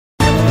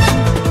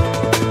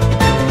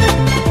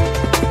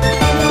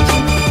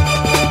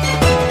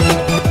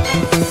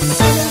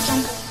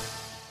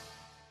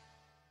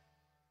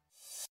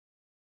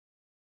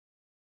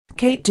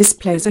Kate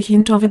displays a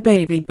hint of a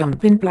baby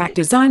bump in black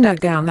designer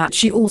gown that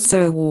she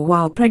also wore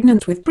while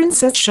pregnant with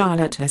Princess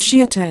Charlotte as she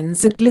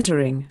attends a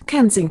glittering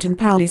Kensington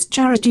Palace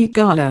charity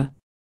gala.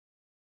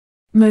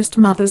 Most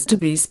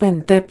mothers-to-be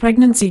spend their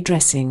pregnancy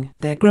dressing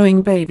their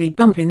growing baby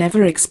bump in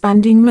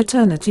ever-expanding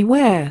maternity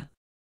wear.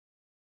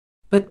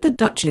 But the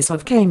Duchess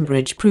of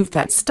Cambridge proved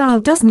that style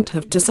doesn't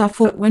have to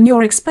suffer when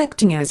you're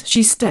expecting, as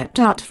she stepped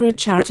out for a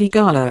charity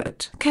gala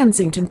at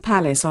Kensington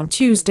Palace on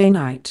Tuesday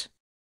night.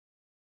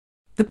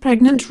 The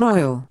pregnant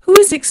royal, who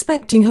is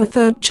expecting her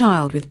third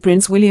child with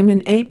Prince William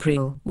in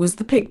April, was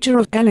the picture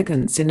of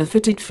elegance in a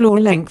fitted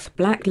floor-length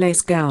black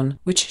lace gown,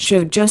 which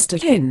showed just a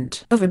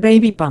hint of a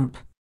baby bump.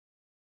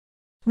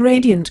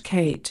 Radiant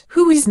Kate,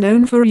 who is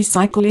known for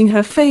recycling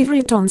her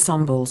favourite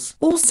ensembles,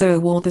 also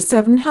wore the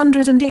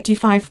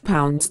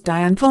 £785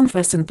 Diane von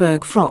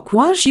Furstenberg frock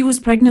while she was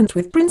pregnant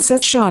with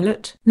Princess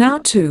Charlotte, now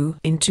 2,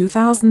 in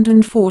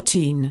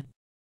 2014.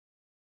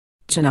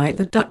 Tonight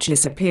the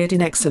Duchess appeared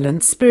in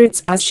excellent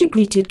spirits as she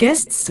greeted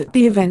guests at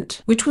the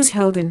event, which was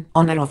held in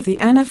honour of the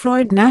Anna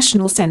Freud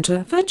National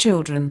Centre for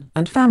Children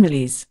and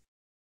Families.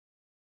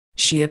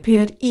 She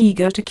appeared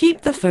eager to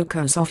keep the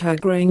focus off her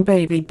growing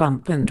baby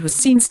bump and was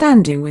seen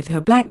standing with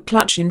her black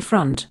clutch in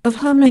front of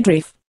her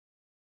midriff.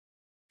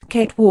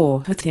 Kate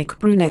wore her thick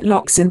brunette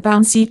locks in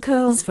bouncy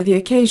curls for the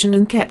occasion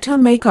and kept her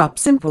makeup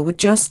simple with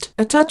just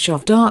a touch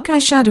of dark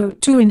eyeshadow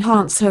to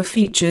enhance her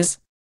features.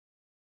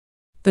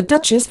 The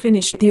Duchess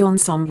finished the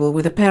ensemble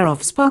with a pair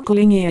of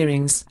sparkling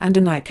earrings and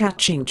an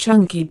eye-catching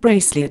chunky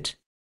bracelet.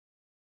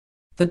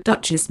 The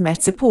Duchess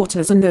met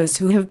supporters and those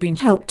who have been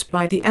helped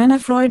by the Anna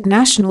Freud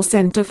National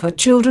Centre for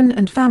Children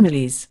and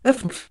Families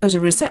at a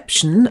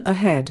reception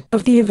ahead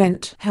of the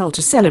event held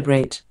to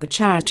celebrate the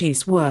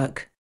charity's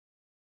work.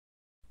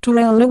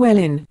 Torel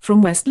Llewellyn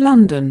from West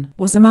London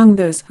was among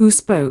those who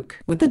spoke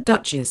with the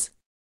Duchess.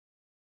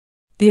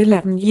 The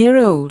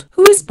 11-year-old,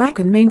 who is back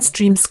in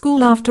mainstream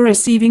school after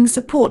receiving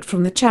support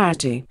from the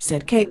charity,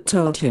 said Kate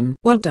told him,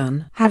 "Well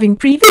done," having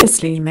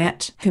previously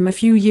met him a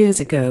few years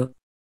ago.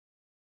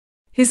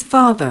 His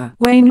father,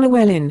 Wayne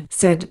Llewellyn,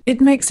 said, "It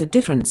makes a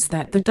difference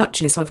that the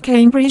Duchess of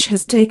Cambridge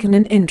has taken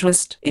an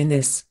interest in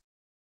this.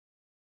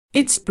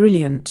 It's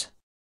brilliant."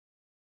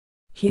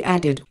 He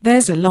added,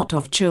 "There's a lot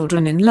of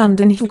children in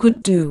London who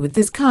could do with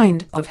this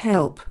kind of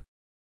help."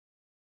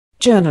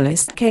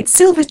 Journalist Kate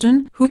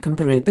Silverton, who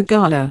compared the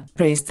gala,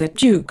 praised the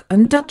Duke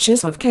and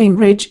Duchess of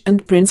Cambridge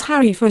and Prince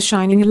Harry for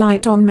shining a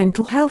light on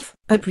mental health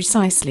at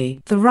precisely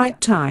the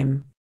right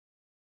time.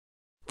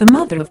 The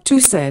mother of two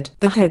said,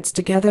 "The Heads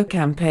Together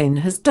campaign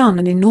has done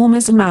an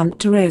enormous amount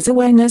to raise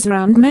awareness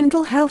around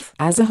mental health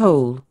as a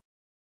whole."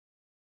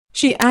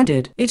 She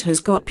added, "It has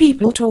got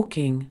people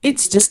talking,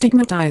 it's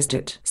destigmatized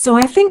it, so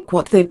I think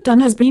what they've done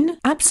has been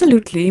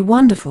absolutely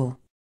wonderful."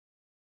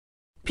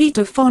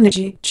 Peter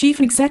Fonagy, chief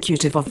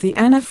executive of the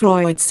Anna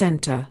Freud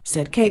Centre,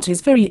 said Kate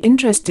is very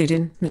interested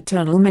in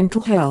maternal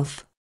mental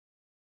health.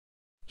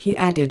 He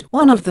added,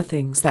 "One of the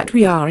things that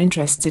we are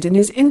interested in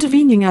is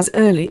intervening as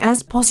early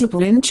as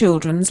possible in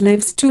children's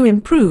lives to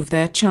improve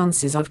their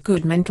chances of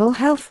good mental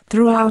health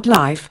throughout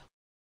life."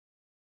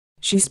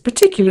 She's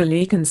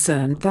particularly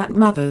concerned that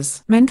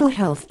mothers' mental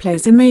health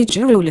plays a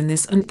major role in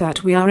this and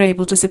that we are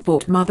able to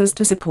support mothers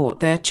to support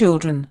their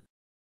children.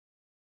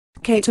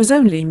 Kate has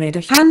only made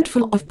a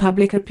handful of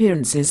public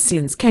appearances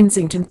since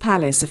Kensington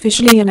Palace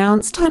officially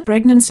announced her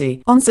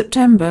pregnancy on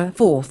September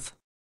 4th.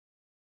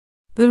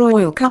 The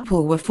royal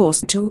couple were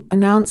forced to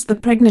announce the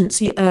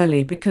pregnancy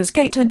early because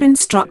Kate had been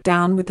struck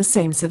down with the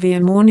same severe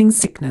morning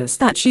sickness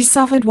that she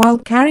suffered while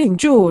carrying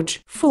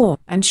George, 4,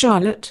 and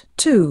Charlotte,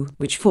 2,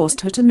 which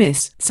forced her to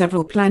miss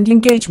several planned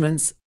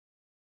engagements.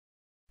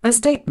 A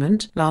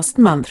statement last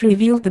month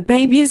revealed the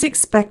baby is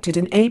expected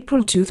in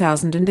April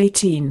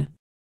 2018.